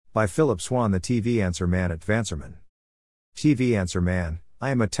By Philip Swan, the TV answer man at Vanserman. TV answer man,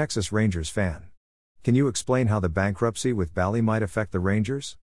 I am a Texas Rangers fan. Can you explain how the bankruptcy with Bally might affect the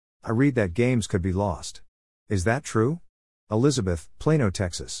Rangers? I read that games could be lost. Is that true? Elizabeth, Plano,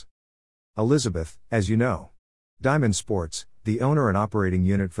 Texas. Elizabeth, as you know, Diamond Sports, the owner and operating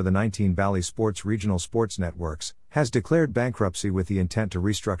unit for the 19 Bally Sports regional sports networks, has declared bankruptcy with the intent to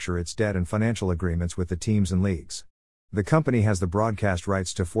restructure its debt and financial agreements with the teams and leagues. The company has the broadcast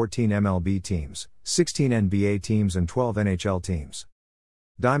rights to 14 MLB teams, 16 NBA teams and 12 NHL teams.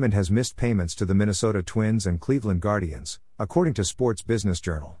 Diamond has missed payments to the Minnesota Twins and Cleveland Guardians, according to Sports Business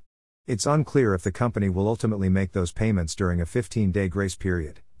Journal. It's unclear if the company will ultimately make those payments during a 15-day grace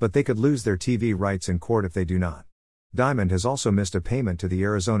period, but they could lose their TV rights in court if they do not. Diamond has also missed a payment to the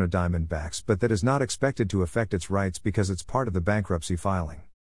Arizona Diamondbacks, but that is not expected to affect its rights because it's part of the bankruptcy filing.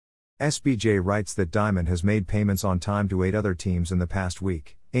 SBJ writes that Diamond has made payments on time to 8 other teams in the past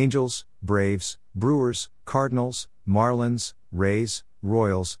week: Angels, Braves, Brewers, Cardinals, Marlins, Rays,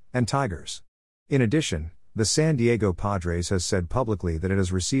 Royals, and Tigers. In addition, the San Diego Padres has said publicly that it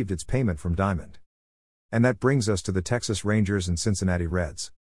has received its payment from Diamond. And that brings us to the Texas Rangers and Cincinnati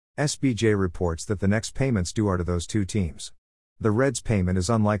Reds. SBJ reports that the next payments due are to those two teams. The Reds' payment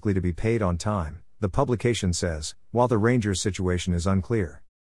is unlikely to be paid on time, the publication says, while the Rangers' situation is unclear.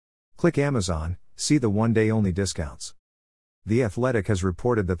 Click Amazon, see the one-day-only discounts. The Athletic has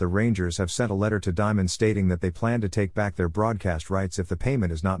reported that the Rangers have sent a letter to Diamond stating that they plan to take back their broadcast rights if the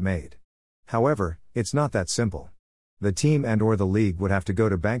payment is not made. However, it's not that simple. The team and/or the league would have to go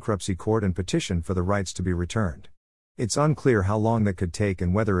to bankruptcy court and petition for the rights to be returned. It's unclear how long that could take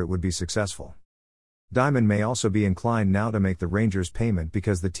and whether it would be successful. Diamond may also be inclined now to make the Rangers payment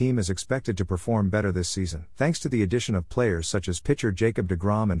because the team is expected to perform better this season, thanks to the addition of players such as pitcher Jacob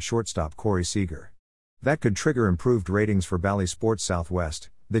deGrom and shortstop Corey Seager. That could trigger improved ratings for Bally Sports Southwest,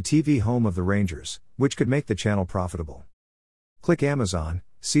 the TV home of the Rangers, which could make the channel profitable. Click Amazon,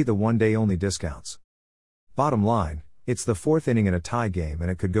 see the one-day-only discounts. Bottom line, it's the 4th inning in a tie game and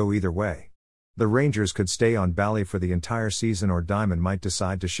it could go either way. The Rangers could stay on Bally for the entire season, or Diamond might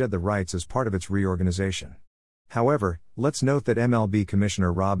decide to shed the rights as part of its reorganization. However, let's note that MLB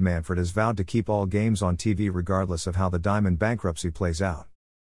Commissioner Rob Manfred has vowed to keep all games on TV regardless of how the Diamond bankruptcy plays out.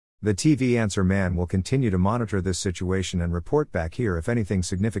 The TV answer man will continue to monitor this situation and report back here if anything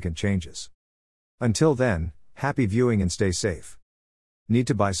significant changes. Until then, happy viewing and stay safe. Need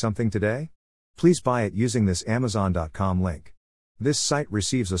to buy something today? Please buy it using this Amazon.com link. This site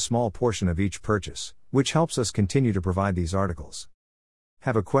receives a small portion of each purchase, which helps us continue to provide these articles.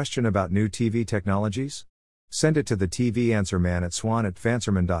 Have a question about new TV technologies? Send it to the TV answer man at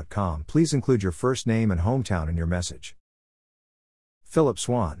swan@vanserman.com. Please include your first name and hometown in your message. Philip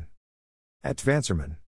Swan at Vanserman.